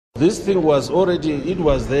This thing was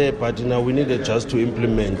there, but now we needed just to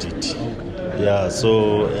implement it. Yeah,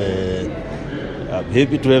 so I'm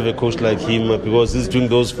happy to have a coach like him because he's doing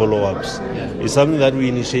those follow-ups. It's something that we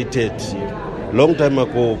initiated long time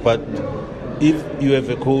ago, but if you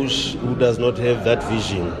have a coach who does not have that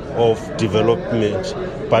vision of development,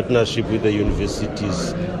 partnership with the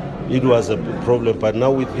universities, it was a problem. But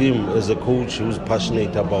now with him as a coach who's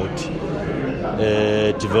passionate about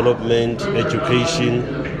development,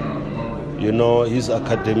 education, his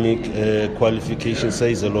academic qualification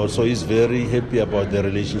says a lot. So he's very happy about the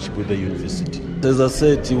relationship with the university. As I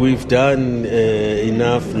said, we've done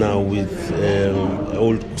enough now with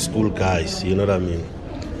old school guys, you know what I mean?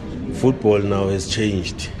 Football now has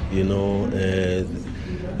changed,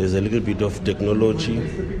 there's a little bit of technology,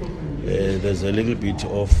 there's a little bit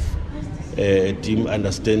of team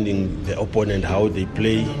understanding the opponent, how they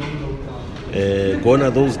play. Gone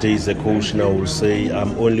are those days a coach now will say,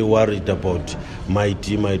 I'm only worried about my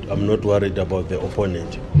team, I'm not worried about the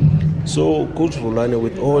opponent. So Coach Rhulani,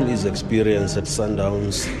 with all his experience at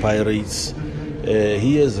Sundowns, Pirates,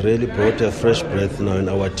 he has really brought a fresh breath now in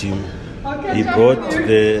our team. He brought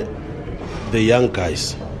the young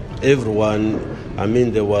guys, everyone. I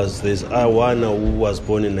mean, there's one who was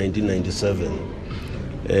born in 1997.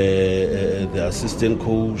 The assistant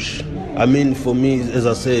coach. I mean, for me, as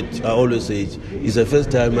I said, I always say it's the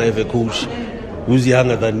first time I have a coach who's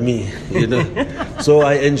younger than me. So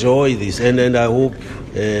I enjoy this, and I hope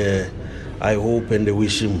and I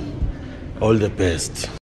wish him all the best.